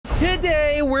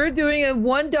Today, we're doing a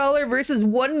 $1 versus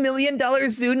 $1 million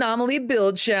Zoonomaly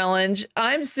build challenge.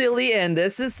 I'm Silly, and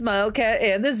this is Smilecat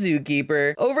and the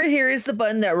Zookeeper. Over here is the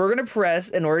button that we're gonna press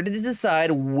in order to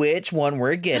decide which one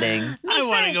we're getting. I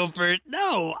want to go first.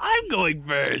 No, I'm going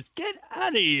first. Get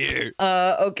out of here.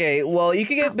 Okay, well, you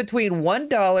can get between $1,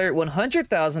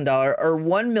 $100,000, or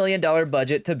 $1 million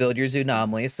budget to build your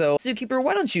Zoonomaly. So, Zookeeper,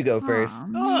 why don't you go first?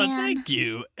 Oh, thank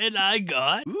you. And I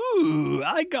got $1.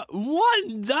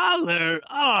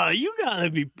 Oh, you gotta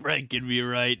be pranking me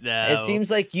right now. It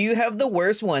seems like you have the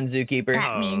worst one, Zookeeper.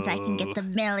 That means I can get the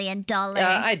 $1 million.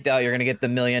 I doubt you're gonna get the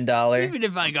 $1 million. Even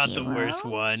if I got the worst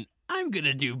one, I'm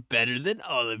gonna do better than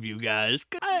all of you guys.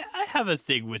 I have a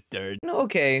thing with dirt.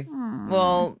 Okay,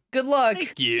 well, good luck.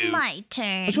 Thank you. My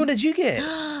turn. Which one did you get?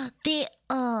 the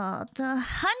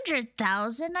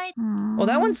 100,000. Well,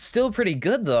 that one's still pretty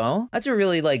good, though. That's a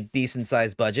really, decent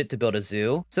sized budget to build a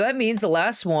zoo. So that means the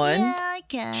last one I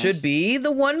guess. should be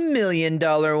the $1 million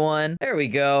one. There we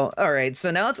go. All right, so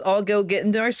now let's all go get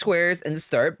into our squares and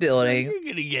start building. You're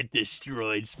gonna get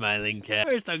destroyed, Smiling Cat.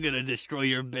 First, I'm gonna destroy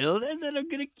your build, and then I'm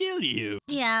gonna kill you.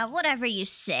 Yeah, whatever you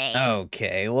say.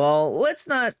 Okay, well, let's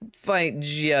not fight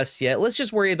just yet. Let's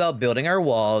just worry about building our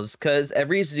walls, because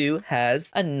every zoo has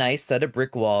a nice set of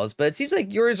brick walls, but it seems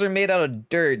like yours are made out of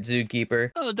dirt,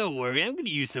 Zookeeper. Oh, don't worry. I'm gonna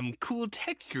use some cool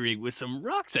texturing with some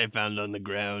rocks I found on the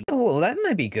ground. Oh, well, that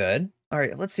might be good. All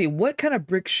right, let's see. What kind of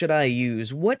bricks should I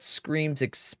use? What screams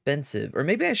expensive? Or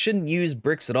maybe I shouldn't use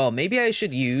bricks at all. Maybe I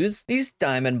should use these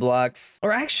diamond blocks.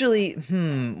 Or actually,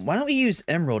 why don't we use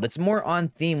emerald? It's more on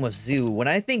theme with zoo. When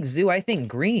I think zoo, I think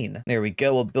green. There we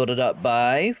go. We'll build it up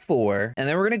by 4. And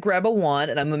then we're going to grab a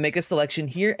wand, and I'm going to make a selection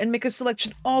here and make a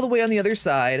selection all the way on the other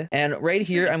side. And right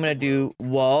here, I'm going to do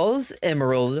walls,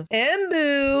 emerald, and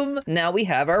boom. Now we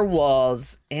have our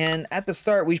walls. And at the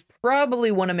start, we probably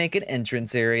want to make an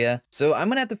entrance area. So I'm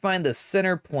gonna have to find the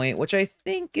center point, which I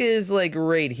think is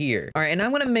right here. All right, and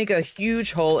I'm gonna make a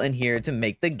huge hole in here to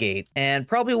make the gate, and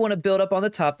probably want to build up on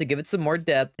the top to give it some more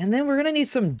depth. And then we're gonna need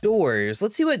some doors.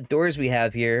 Let's see what doors we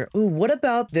have here. Ooh, what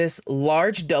about this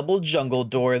large double jungle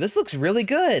door? This looks really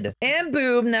good. And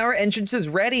boom, now our entrance is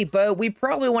ready, but we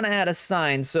probably want to add a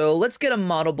sign. So let's get a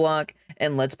model block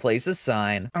and let's place a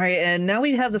sign. All right, and now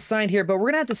we have the sign here, but we're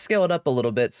gonna have to scale it up a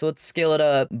little bit. So let's scale it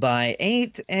up by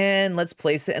 8, and let's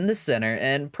place it in the center,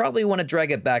 and probably want to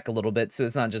drag it back a little bit so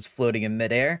it's not just floating in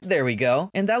midair. There we go,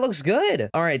 and that looks good.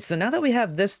 All right, so now that we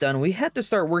have this done, we have to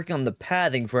start working on the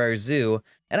pathing for our zoo,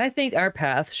 and I think our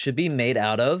path should be made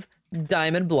out of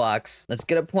diamond blocks. Let's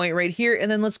get a point right here,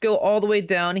 and then let's go all the way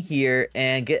down here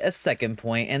and get a second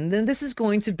point, and then this is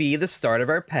going to be the start of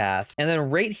our path. And then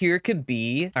right here could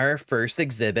be our first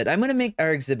exhibit. I'm gonna make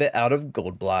our exhibit out of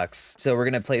gold blocks. So we're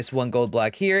gonna place 1 gold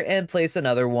block here and place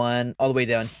another one all the way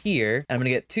down here. And I'm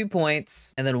gonna get 2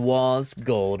 points, and then walls,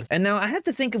 gold. And now I have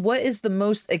to think of what is the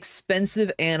most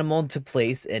expensive animal to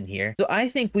place in here. So I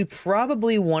think we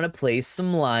probably want to place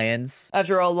some lions.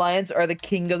 After all, lions are the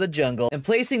king of the jungle, and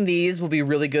placing these will be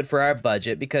really good for our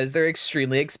budget because they're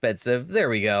extremely expensive. There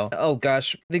we go. Oh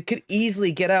gosh, they could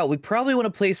easily get out. We probably want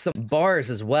to place some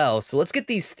bars as well. So let's get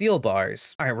these steel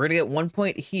bars. All right, we're gonna get 1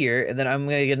 point here, and then I'm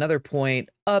gonna get another point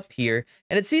up here,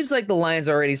 and it seems like the lion's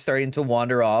already starting to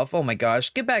wander off. Oh my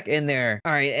gosh, get back in there.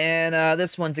 All right, and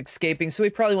this one's escaping, so we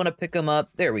probably want to pick them up.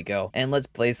 There we go, and let's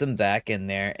place them back in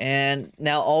there. And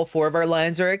now all 4 of our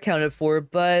lions are accounted for,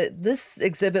 but this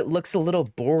exhibit looks a little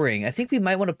boring. I think we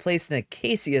might want to place an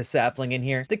acacia sapling in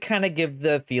here to kind of give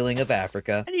the feeling of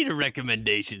Africa. I need a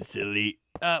recommendation, Silly.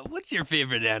 What's your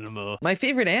favorite animal? My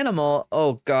favorite animal?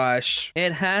 Oh gosh,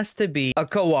 it has to be a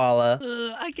koala.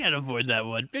 I can't afford that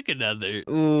one. Pick another.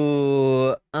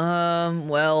 Ooh,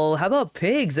 well, how about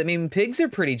pigs? I mean, pigs are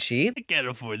pretty cheap. I can't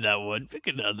afford that one. Pick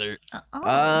another.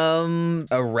 A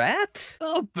rat?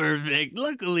 Oh, perfect.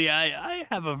 Luckily, I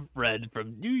have a friend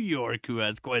from New York who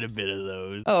has quite a bit of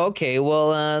those. Oh, okay.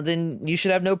 Well, then you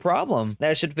should have no problem.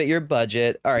 That should fit your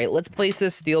budget. All right, let's place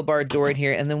this steel bar door in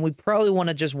here, and then we probably want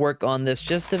to just work on this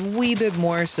just a wee bit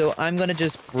more. So I'm gonna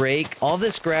just break all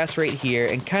this grass right here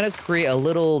and kind of create a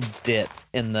little dip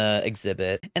in the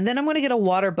exhibit. And then I'm gonna get a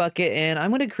water bucket, and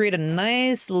I'm gonna create a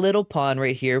nice little pond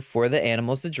right here for the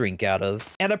animals to drink out of.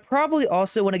 And I probably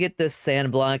also want to get this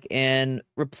sand block and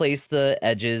replace the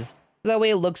edges That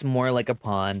way it looks more like a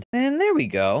pond. And there we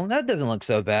go. That doesn't look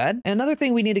so bad. And another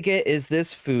thing we need to get is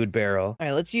this food barrel. All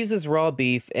right, let's use this raw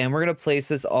beef and we're gonna place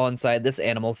this all inside this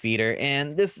animal feeder.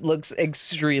 And this looks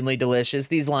extremely delicious.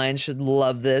 These lions should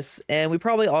love this. And we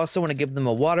probably also want to give them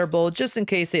a water bowl just in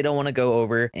case they don't want to go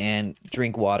over and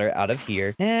drink water out of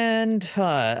here. And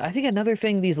I think another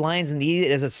thing these lions need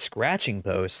is a scratching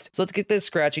post. So let's get this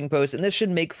scratching post, and this should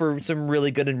make for some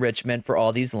really good enrichment for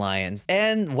all these lions.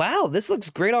 And wow, this looks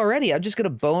great already. I'm just gonna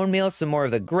bone meal some more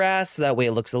of the grass so that way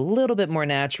it looks a little bit more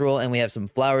natural, and we have some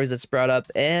flowers that sprout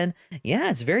up, and yeah,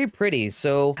 it's very pretty.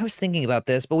 So I was thinking about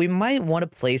this, but we might want to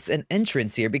place an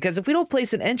entrance here, because if we don't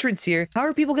place an entrance here, how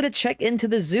are people gonna check into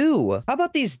the zoo? How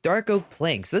about these dark oak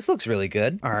planks? This looks really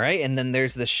good. All right, and then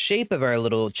there's the shape of our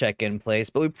little check-in place,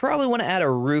 but we probably want to add a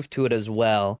roof to it as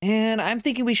well. And I'm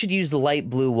thinking we should use light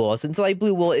blue wool, since light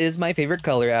blue wool is my favorite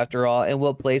color after all, and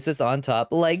we'll place this on top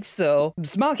like so.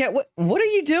 Smile Cat, what are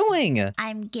you doing?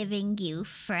 I'm giving you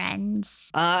friends.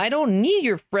 I don't need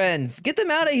your friends. Get them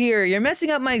out of here. You're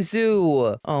messing up my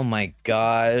zoo. Oh my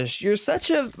gosh, you're such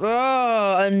a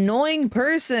annoying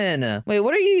person. Wait,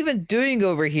 what are you even doing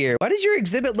over here? Why does your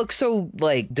exhibit look so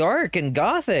like dark and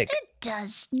gothic?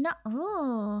 Does not.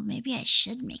 Oh, maybe I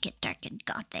should make it dark and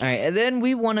gothic. All right, and then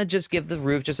we want to just give the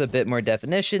roof just a bit more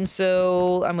definition,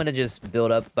 so I'm gonna just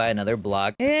build up by another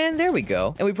block, and there we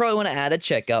go. And we probably want to add a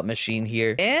checkout machine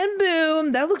here, and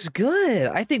boom, that looks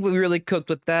good. I think we really cooked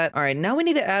with that. All right, now we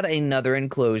need to add another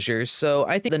enclosure, so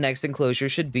I think the next enclosure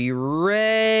should be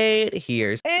right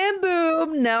here. And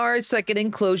boom, now our second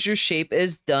enclosure shape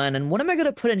is done. And what am I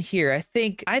gonna put in here? I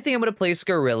think I'm gonna place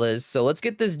gorillas. So let's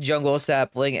get this jungle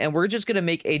sapling, and we're just gonna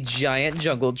make a giant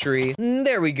jungle tree.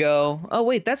 There we go. Oh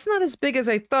wait, that's not as big as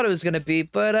I thought it was gonna be,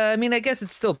 but I mean, I guess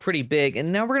it's still pretty big.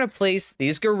 And now we're gonna place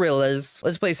these gorillas.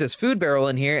 Let's place this food barrel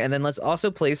in here, and then let's also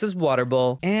place this water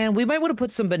bowl. And we might want to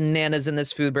put some bananas in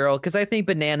this food barrel, because I think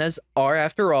bananas are,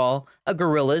 after all, a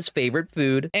gorilla's favorite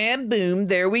food. And boom,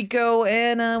 there we go.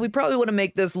 And we probably want to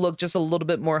make this look just a little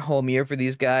bit more homier for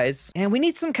these guys. And we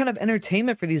need some kind of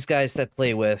entertainment for these guys to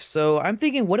play with. So I'm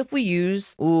thinking, what if we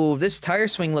use, ooh, this tire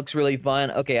swing looks really fun.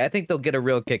 Okay, I think they'll get a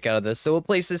real kick out of this. So we'll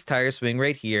place this tire swing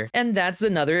right here. And that's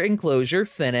another enclosure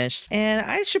finished. And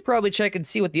I should probably check and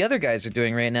see what the other guys are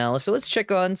doing right now. So let's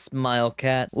check on Smile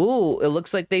Cat. Ooh, it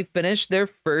looks like they finished their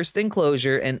first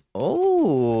enclosure. And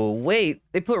oh, wait,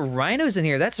 they put rhinos in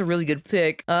here. That's a really good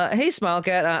pick. Hey, Smile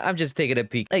Cat, I'm just taking a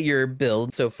peek at your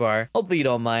build so far. Hopefully you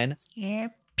don't mind.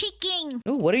 You're peeking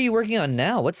Ooh, what are you working on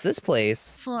now? What's this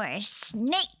place? for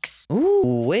snakes.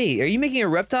 Ooh, wait, are you making a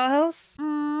reptile house?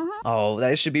 Oh,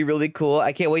 that should be really cool.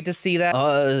 I can't wait to see that.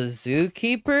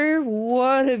 Zookeeper,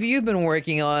 what have you been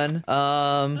working on?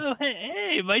 Oh,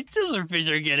 hey, my silverfish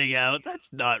are getting out. That's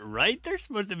not right. They're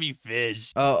supposed to be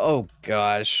fish. Oh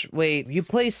gosh. Wait, you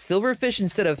play silverfish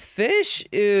instead of fish?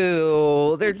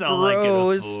 Ew, they're That's all I can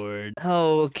gross. afford.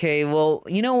 Oh, okay. Well,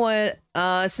 you know what?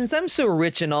 Since I'm so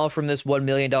rich and all from this $1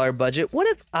 million budget, what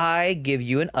if I give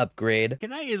you an upgrade?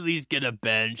 Can I at least get a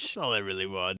bench? That's all I really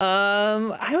want.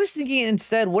 I was thinking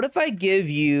instead, what if I give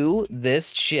you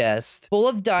this chest full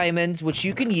of diamonds, which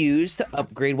you can use to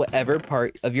upgrade whatever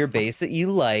part of your base that you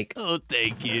like? Oh,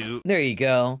 thank you. There you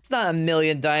go. It's not a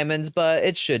million diamonds, but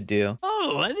it should do.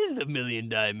 Oh, that is a million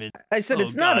diamonds. I said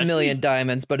it's not a million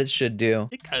diamonds, but it should do.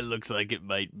 It kind of looks like it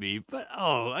might be, but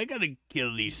I gotta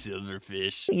kill these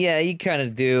silverfish. Yeah, you kind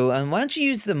of do. Why don't you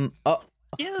use them? Oh,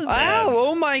 Kill them. ow,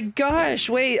 oh my gosh.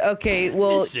 Wait, okay,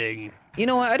 well, Missing. you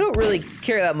know what? I don't really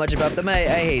care that much about them. I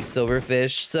hate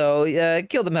silverfish, so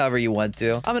kill them however you want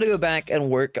to. I'm gonna go back and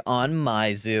work on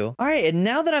my zoo. All right, and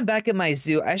now that I'm back at my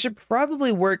zoo, I should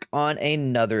probably work on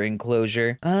another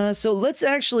enclosure. So let's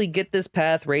actually get this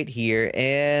path right here,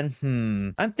 and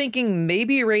I'm thinking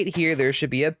maybe right here there should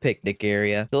be a picnic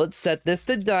area. So let's set this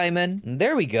to diamond.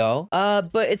 There we go.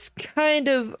 But it's kind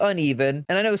of uneven,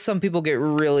 and I know some people get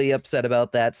really upset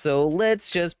about that, so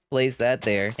let's just place that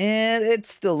there. And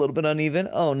it's still a little bit uneven.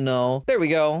 Oh no. There we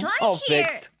go. Do I All hear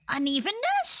fixed.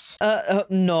 unevenness?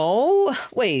 No.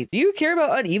 Wait, do you care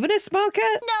about unevenness, Smile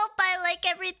Cat? Nope, I like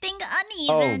everything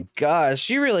Oh uneven. gosh,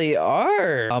 you really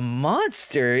are a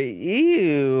monster.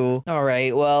 Ew. All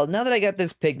right, well, now that I got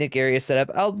this picnic area set up,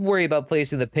 I'll worry about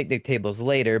placing the picnic tables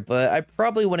later, but I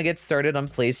probably want to get started on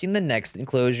placing the next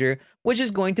enclosure, which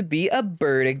is going to be a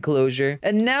bird enclosure.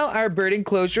 And now our bird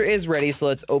enclosure is ready, so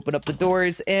let's open up the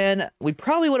doors, and we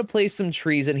probably want to place some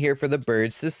trees in here for the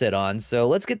birds to sit on. So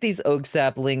let's get these oak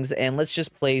saplings, and let's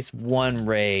just place one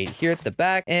right here at the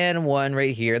back and one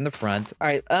right here in the front. All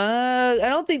right, I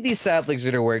don't think these saplings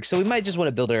are gonna work, so we might just want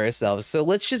to build it ourselves. So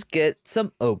let's just get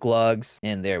some oak logs,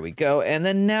 and there we go. And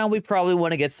then now we probably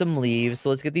want to get some leaves, so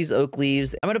let's get these oak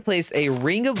leaves. I'm gonna place a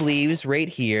ring of leaves right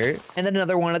here, and then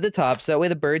another one at the top, so that way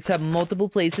the birds have multiple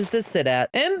places to sit at.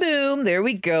 And boom, there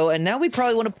we go. And now we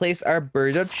probably want to place our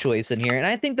bird of choice in here, and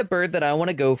I think the bird that I want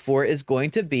to go for is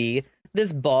going to be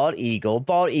this bald eagle.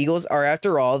 Bald eagles are,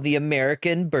 after all, the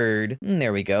American bird.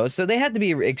 There we go. So they have to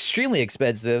be extremely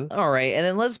expensive. All right, and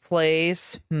then let's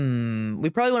place, we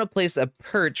probably want to place a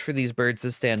perch for these birds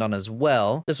to stand on as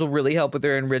well. This will really help with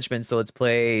their enrichment, so let's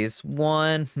place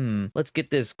one. Let's get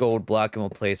this gold block, and we'll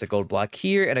place a gold block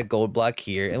here and a gold block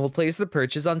here, and we'll place the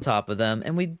perches on top of them,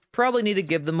 and we probably need to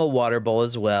give them a water bowl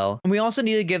as well. And we also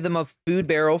need to give them a food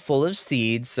barrel full of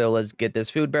seeds, so let's get this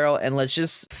food barrel, and let's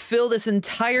just fill this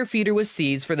entire feeder with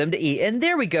seeds for them to eat. And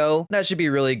there we go. That should be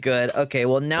really good. Okay,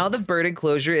 well, now the bird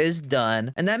enclosure is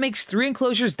done, and that makes 3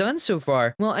 enclosures done so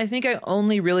far. Well, I think I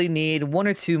only really need 1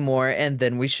 or 2 more, and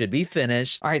then we should be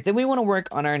finished. All right, then we want to work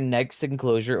on our next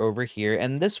enclosure over here,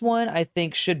 and this one I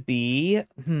think should be,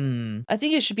 I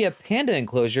think it should be a panda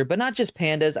enclosure, but not just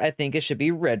pandas. I think it should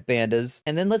be red pandas.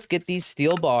 And then let's get these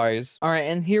steel bars. All right,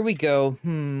 and here we go.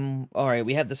 All right,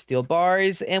 we have the steel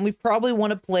bars, and we probably want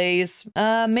to place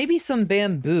maybe some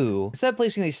bamboo. Instead of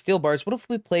placing these steel bars, what if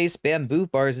we place bamboo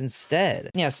bars instead?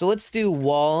 Yeah, so let's do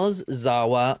walls,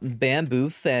 Zawa, bamboo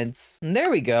fence. And there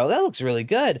we go. That looks really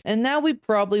good. And now we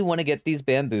probably want to get these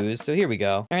bamboos. So here we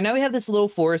go. All right, now we have this little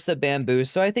forest of bamboo,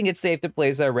 so I think it's safe to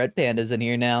place our red pandas in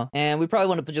here now. And we probably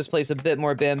want to just place a bit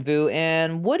more bamboo.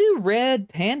 And what do red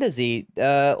pandas eat?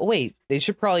 Wait, they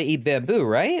should probably eat bamboo,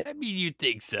 right? I mean, you'd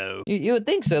think so. You would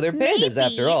think so. They're pandas Maybe.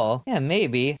 after all. Yeah,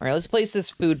 maybe. All right, let's place this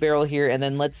food barrel here, and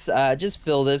then let's just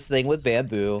fill this thing with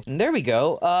bamboo. And there we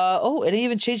go. Oh, and it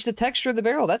even changed the texture of the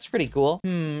barrel. That's pretty cool.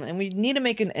 And we need to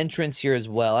make an entrance here as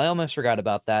well. I almost forgot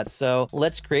about that. So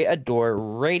let's create a door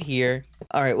right here.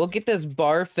 All right, we'll get this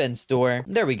bar fence door.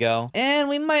 There we go. And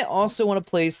we might also want to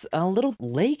place a little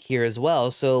lake here as well.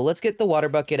 So let's get the water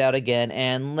bucket out again,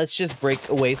 and let's just break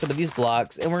away some of these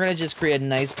blocks, and we're gonna just create a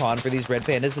nice pond for these red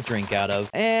pandas to drink out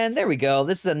of. And there we go.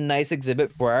 This is a nice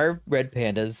exhibit for our red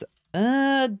pandas.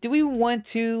 Do we want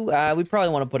to? We probably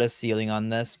want to put a ceiling on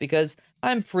this because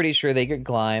I'm pretty sure they can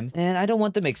climb, and I don't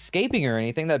want them escaping or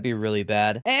anything. That'd be really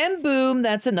bad. And boom,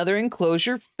 that's another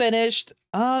enclosure finished.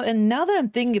 And now that I'm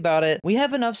thinking about it, we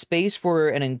have enough space for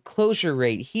an enclosure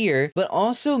right here, but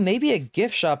also maybe a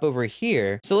gift shop over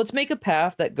here. So let's make a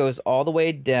path that goes all the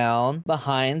way down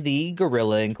behind the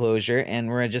gorilla enclosure, and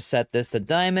we're gonna just set this to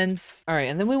diamonds. All right,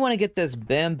 and then we want to get this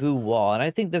bamboo wall, and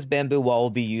I think this bamboo wall will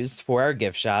be used for our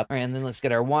gift shop. All right, and then let's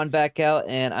get our wand back out,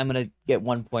 and I'm gonna get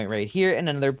 1 point right here and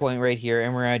another point right here,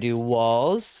 and we're gonna do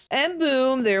walls, and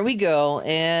boom, there we go.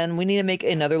 And we need to make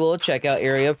another little checkout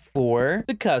area for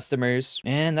the customers,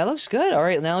 and that looks good. All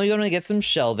right, now we're gonna get some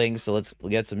shelving, so let's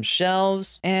get some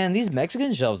shelves, and these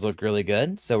Mexican shelves look really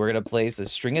good, so we're gonna place a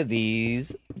string of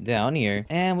these down here,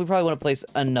 and we probably want to place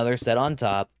another set on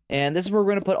top. And this is where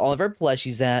we're going to put all of our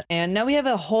plushies at. And now we have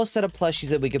a whole set of plushies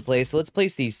that we could place. So let's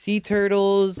place these sea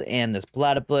turtles and this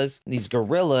platypus, these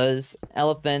gorillas,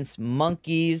 elephants,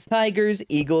 monkeys, tigers,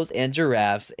 eagles, and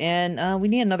giraffes. And we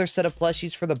need another set of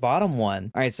plushies for the bottom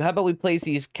one. All right, so how about we place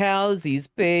these cows, these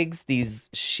pigs, these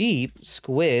sheep,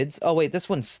 squids. Oh, wait, this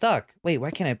one's stuck. Wait,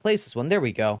 why can't I place this one? There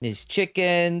we go. These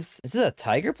chickens. Is this a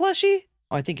tiger plushie?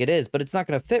 Oh, I think it is, but it's not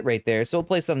going to fit right there, so we'll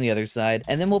place it on the other side.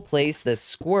 And then we'll place this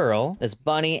squirrel, this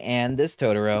bunny, and this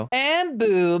Totoro. And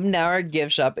boom, now our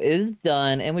gift shop is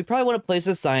done. And we probably want to place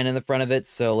a sign in the front of it,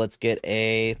 so let's get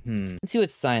a, let's see what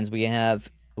signs we have.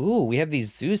 Ooh, we have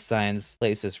these zoo signs.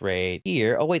 Place this right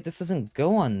here. Oh, wait, this doesn't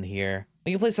go on here.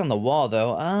 We can place it on the wall,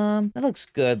 though. That looks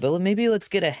good, but maybe let's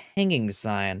get a hanging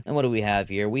sign. And what do we have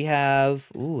here? We have...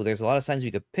 Ooh, there's a lot of signs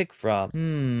we could pick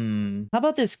from. How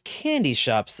about this candy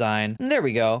shop sign? There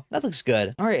we go. That looks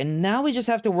good. All right, and now we just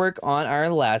have to work on our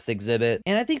last exhibit.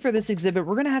 And I think for this exhibit,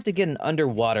 we're gonna have to get an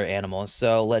underwater animal.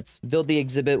 So let's build the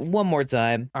exhibit one more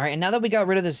time. All right, and now that we got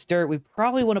rid of this dirt, we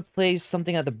probably want to place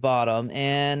something at the bottom.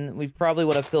 And we probably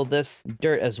want to fill this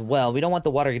dirt as well. We don't want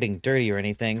the water getting dirty or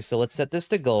anything. So let's set this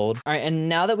to gold. All right, and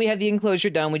now that we have the enclosure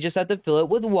done, we just have to fill it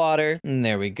with water. And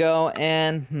there we go.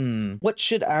 And what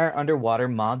should our underwater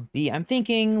mob be? I'm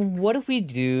thinking, what if we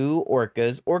do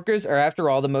orcas? Orcas are, after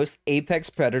all, the most apex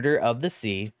predator of the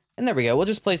sea. And there we go. We'll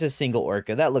just place a single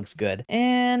orca. That looks good.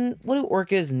 And what do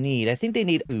orcas need? I think they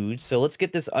need food. So let's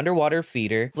get this underwater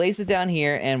feeder, place it down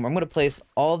here, and I'm going to place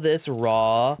all this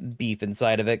raw beef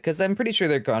inside of it because I'm pretty sure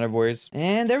they're carnivores.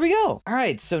 And there we go. All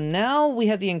right, so now we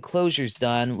have the enclosures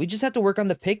done. We just have to work on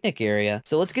the picnic area.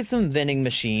 So let's get some vending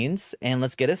machines and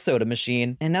let's get a soda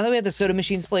machine. And now that we have the soda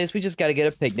machines placed, we just got to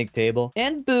get a picnic table.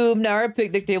 And boom, now our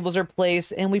picnic tables are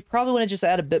placed, and we probably want to just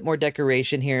add a bit more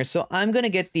decoration here. So I'm going to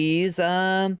get these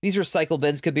recycle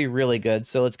bins could be really good.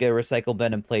 So let's get a recycle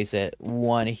bin and place it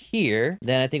one here.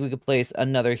 Then I think we could place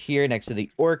another here next to the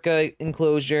orca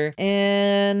enclosure.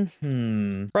 And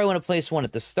probably want to place one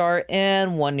at the start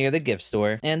and one near the gift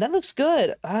store. And that looks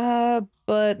good.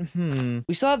 But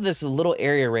we still have this little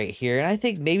area right here, and I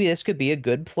think maybe this could be a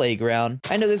good playground.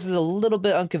 I know this is a little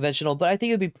bit unconventional, but I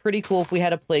think it'd be pretty cool if we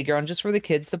had a playground just for the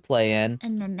kids to play in.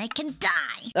 And then they can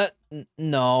die.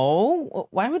 No.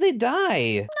 Why would they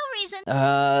die? No reason.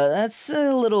 That's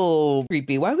a little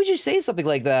creepy. Why would you say something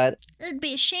like that? It'd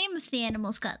be a shame if the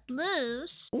animals got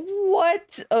loose.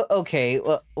 What? Okay.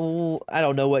 Well, I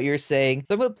don't know what you're saying.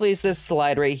 So I'm gonna place this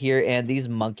slide right here and these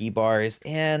monkey bars.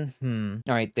 And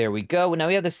all right, there we go. Now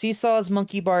we have the seesaws,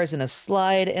 monkey bars, and a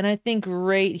slide. And I think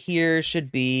right here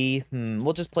should be.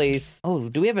 We'll just place. Oh,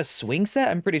 do we have a swing set?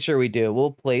 I'm pretty sure we do.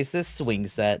 We'll place this swing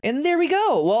set. And there we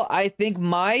go. Well, I think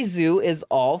my zoo is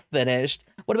all finished.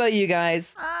 What about you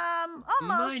guys?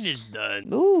 Almost. Mine is done.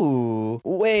 Ooh,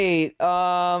 wait,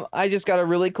 I just got a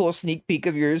really cool sneak peek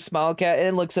of yours, Smile Cat, and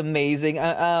it looks amazing.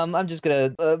 I'm just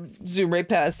gonna zoom right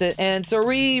past it. And so are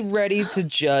we ready to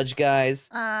judge, guys?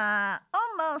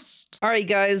 Almost. All right,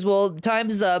 guys, well,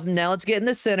 time's up. Now let's get in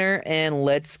the center and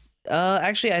let's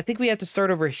actually, I think we have to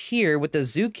start over here with the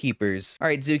zookeepers. All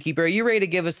right, Zookeeper, are you ready to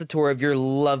give us the tour of your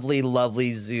lovely,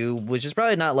 lovely zoo, which is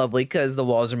probably not lovely because the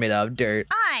walls are made out of dirt?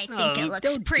 I think it looks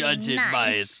don't pretty judge it by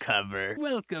nice. its cover.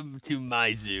 Welcome to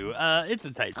my zoo. It's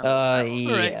a typo.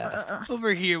 Yeah.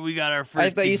 Over here we got our first I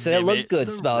thought you said it looked good,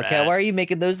 the Smile Cat. Why are you rats.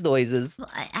 making those noises? Well,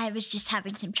 I was just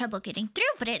having some trouble getting through,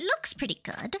 but it looks pretty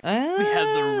good. We have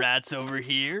the rats over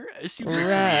here. Super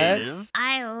Rats? creative.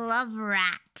 I love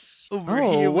rats. Over here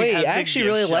Oh, we wait, have I the actually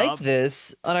gift really like shop.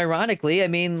 this. Unironically, I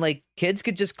mean, like, kids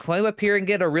could just climb up here and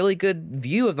get a really good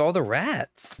view of all the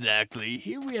rats. Exactly.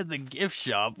 Here we have the gift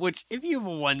shop, which if you have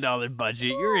a $1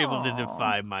 budget, you're able to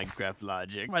defy Minecraft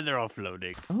logic. Why they're all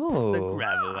floating. The Oh.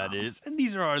 gravel, that is. And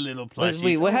these are our little Wait,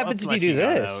 plushies. what Oh, happens a if you do plushie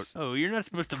got this? out. Oh, you're not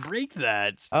supposed to break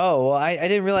that. Oh, well, I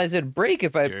didn't realize it'd break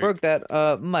if I Jerk. broke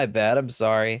that. My bad. I'm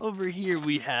sorry. Over here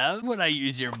we have what I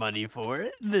use your money for.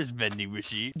 This vending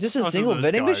machine. Just a Also single those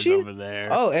vending cars machine? over there.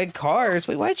 Oh, and cars.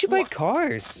 Wait, why'd you buy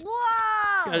cars? Whoa!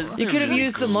 Guys, You they're could have really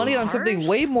used the money on something Cars?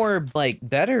 way more, like,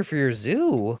 better for your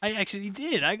zoo. I actually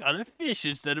did. I got a fish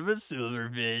instead of a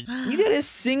silverfish. You got a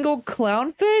single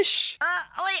clownfish?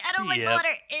 Wait, I don't like Yep. water.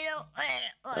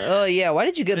 Ew. Oh, yeah. Why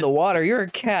did you get in the water? You're a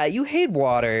cat. You hate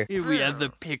water. Here we have the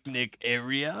picnic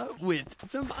area with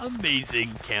some amazing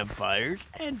campfires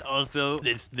and also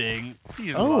this thing.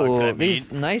 These logs, I Oh, mean.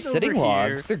 these nice Over sitting here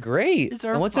logs. They're great. is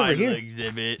our And what's over final here?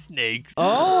 exhibit. Snakes.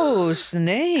 Oh, I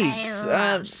snakes.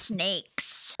 love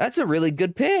snakes. That's a really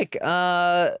good pick.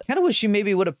 Kind of wish you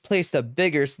maybe would have placed a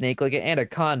bigger snake, like an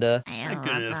anaconda. I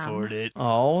couldn't afford it.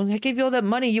 Oh, I gave you all that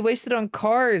money. You wasted on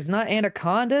cars, not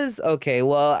anacondas? Okay,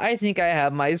 well, I think I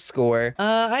have my score.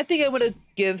 I think I'm gonna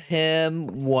give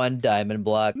him 1 diamond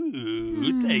block.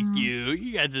 Ooh, thank you.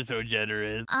 You guys are so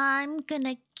generous. I'm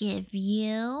gonna give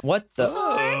you What the?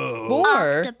 Oh.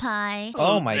 4? octopi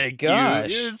Oh my thank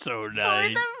gosh. You. You're so for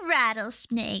nice. the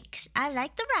rattlesnakes. I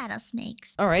like the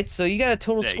rattlesnakes. All right, so you got a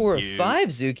total Thank score of you. 5,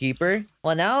 Zookeeper.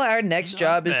 Well, now our next Not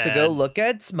job is to go bad. look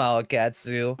at Smile Cat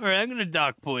Zoo. All right, I'm gonna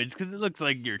dock points because it looks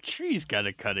like your tree's kind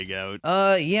of cutting out.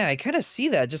 Yeah, I kind of see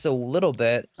that just a little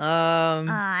bit.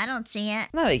 I don't see it.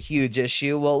 Not a huge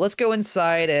issue. Well, let's go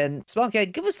inside and Smile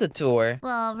Cat, give us the tour.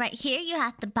 Well, right here you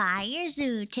have to buy your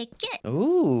zoo ticket.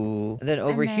 Ooh. And then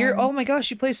over here, then- oh my gosh,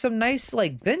 you placed some nice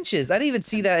like benches. I didn't even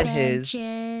see that in his.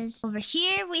 Benches. Over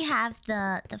here we have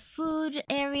the food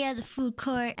area, the food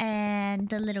court, and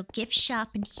the little gift shop.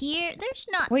 And here, there's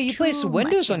not. Wait, you placed too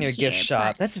windows much on in your gift here, shop.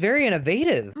 but- That's very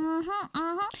innovative.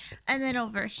 And then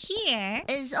over here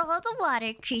is all the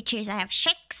water creatures. I have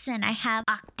sharks and I have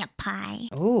octopi.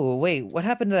 Oh, wait, what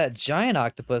happened to that giant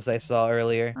octopus I saw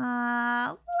earlier?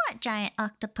 What giant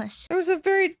octopus? There was a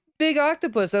very big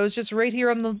octopus that was just right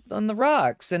here on the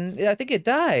rocks, and I think it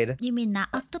died. You mean that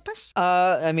octopus?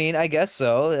 I mean, I guess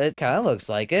so. It kind of looks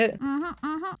like it.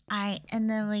 Alright, and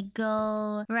then we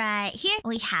go right here.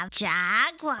 We have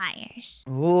jaguars.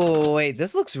 Ooh, wait,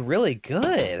 this looks really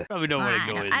good. Probably don't want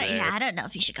to go in there. Yeah, I don't know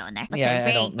if you should go in there. But Yeah, they're I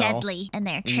very don't know. deadly, and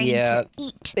they're trained Yeah. to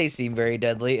eat. They seem very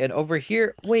deadly. And over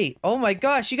here, wait, oh my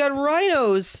gosh, you got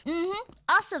rhinos.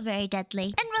 Also very deadly,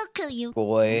 and will kill you.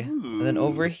 Boy. And then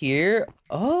over here,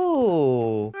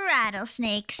 oh.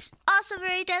 Rattlesnakes. Also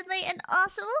very deadly, and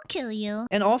also will kill you.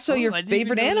 And also your I didn't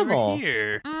favorite even know they were animal.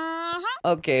 here.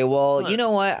 Okay, well, you What?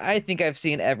 know what? I think I've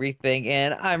seen everything,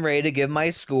 and I'm ready to give my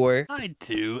score. I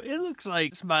too. It looks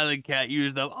like Smiling Cat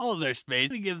used up all their space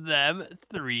to give them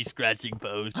 3 scratching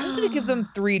posts. I'm gonna give them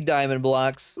 3 diamond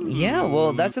blocks. Yeah,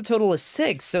 well, that's a total of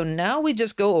 6. So now we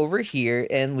just go over here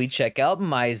and we check out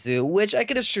my zoo, which I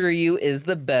can assure you is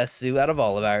the best zoo out of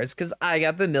all of ours, because I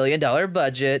got the $1 million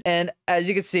budget. And as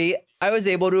you can see, I was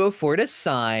able to afford a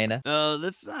sign.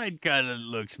 The sign kind of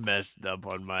looks messed up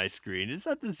on my screen. Is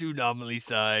that the Zoonomaly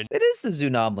sign? It is the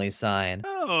Zoonomaly sign.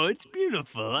 Oh, it's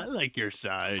beautiful. I like your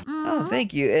sign. Oh,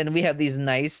 thank you. And we have these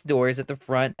nice doors at the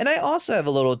front. And I also have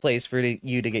a little place for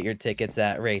you to get your tickets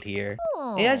at right here.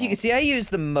 And as you can see, I use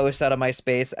the most out of my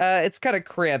space. It's kind of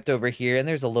cramped over here, and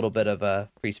there's a little bit of a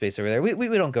free space over there.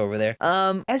 We don't go over there.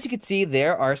 As you can see,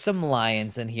 there are some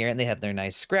lions in here, and they have their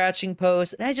nice scratching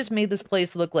posts. And I just made this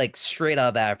place look like straight out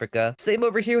of Africa. Same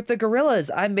over here with the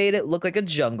gorillas. I made it look like a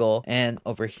jungle. And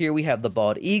over here we have the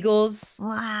bald eagles.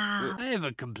 Wow. I have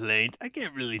a complaint. I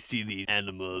can't really see these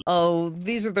animals. Oh,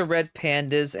 these are the red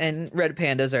pandas, and red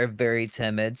pandas are very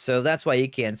timid, so that's why you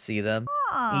can't see them.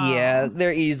 Yeah,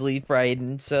 they're easily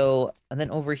frightened. So, and then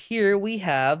over here we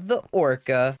have the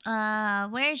orca.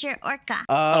 Where's your orca?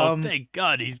 Oh, thank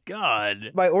God he's gone.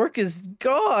 My orca's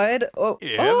gone. Oh,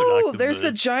 Here, have an oh, there's the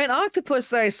octopus. giant octopus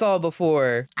that I saw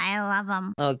before. I love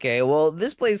them. Okay, well,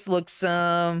 this place looks,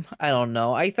 I don't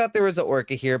know. I thought there was an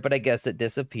orca here, but I guess it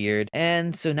disappeared.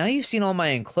 And so now you've seen all my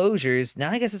enclosures.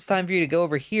 Now I guess it's time for you to go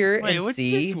over here Wait, and what's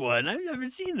see this one? I've never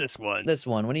seen this one. this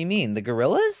one. What do you mean? The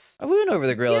gorillas? Oh, we went over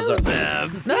the gorillas. Kill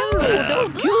them. No, Kill them.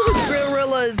 don't kill the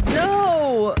gorillas.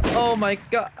 No. Oh my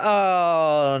God.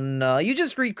 Oh no. You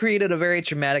just recreated a very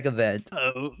traumatic event.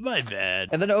 Oh, my bad.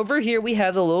 And then over here we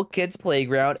have the little kids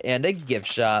playground and a gift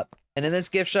shop. And in this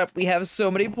gift shop we have so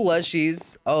many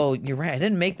plushies. Oh, you're right. I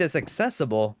didn't make this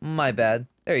accessible. My bad.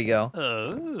 There you go.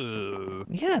 Oh.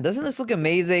 Yeah, doesn't this look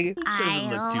amazing? Doesn't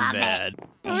look too love bad.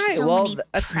 There's Alright, so well, many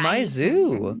that's my prizes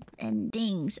zoo. and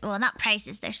things. Well, not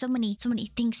prices. There's so many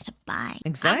things to buy.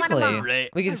 Exactly. I want 'em all. Right,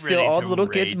 We can I'm steal ready all to the little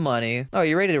kids' rate. money. Oh,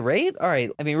 you ready to rate? All right.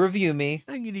 I mean, review me.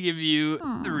 I'm gonna give you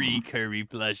 3 Kirby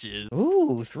plushes.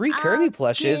 Ooh, 3 Kirby I'll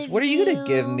plushes. give What are you gonna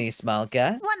give you- me, Smile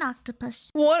Cat? One octopus.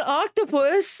 1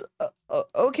 octopus?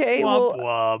 Okay, Womp well,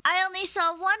 womp. I only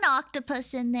saw one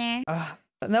octopus in there.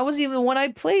 and that wasn't even the one I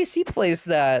placed. He placed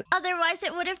that. Otherwise,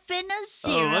 it would have been a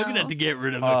 0. Oh, I'm gonna have to get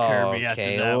rid of a Oh, Kirby okay.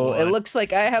 after that Well, one. it looks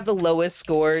like I have the lowest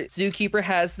score. Zookeeper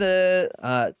has the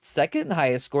second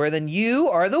highest score. Then you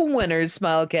are the winners,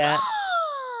 Smile Cat.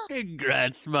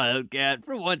 Congrats, Smile Cat.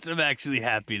 For once, I'm actually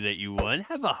happy that you won.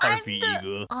 Have a harpy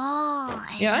eagle. Oh,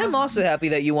 Yeah, I'm also happy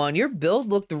that you won. Your build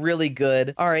looked really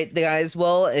good. All right, guys.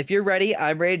 Well, if you're ready,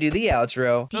 I'm ready to do the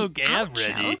outro. Okay, I'm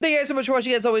outro? ready. Thank you guys so much for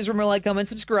watching. As always, remember to like, comment,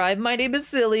 subscribe. My name is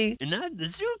Silly. And I'm the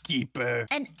Zookeeper.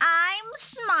 And I'm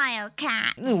Smile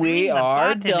Cat. We the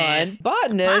are botanist. done.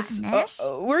 Botanist. Botanist?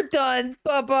 We're done.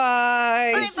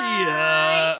 Bye-bye. Bye-bye. See ya.